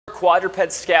quadruped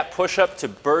scap push-up to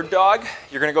bird dog.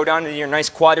 You're gonna go down into your nice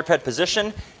quadruped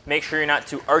position. Make sure you're not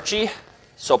too archy.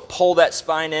 So pull that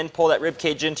spine in, pull that rib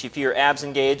cage in to feel your abs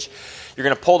engage. You're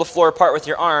gonna pull the floor apart with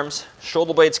your arms.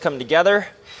 Shoulder blades come together,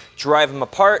 drive them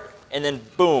apart, and then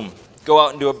boom, go out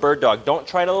and do a bird dog. Don't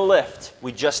try to lift.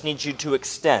 We just need you to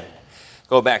extend.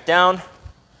 Go back down,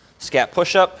 scap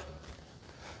push-up,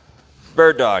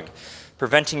 bird dog.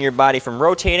 Preventing your body from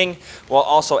rotating while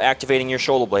also activating your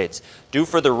shoulder blades. Do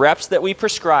for the reps that we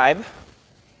prescribe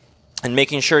and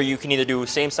making sure you can either do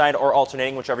same side or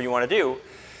alternating, whichever you want to do.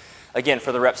 Again,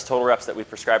 for the reps, total reps that we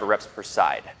prescribe are reps per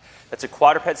side. That's a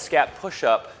quadruped scap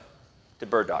push-up to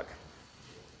bird dog.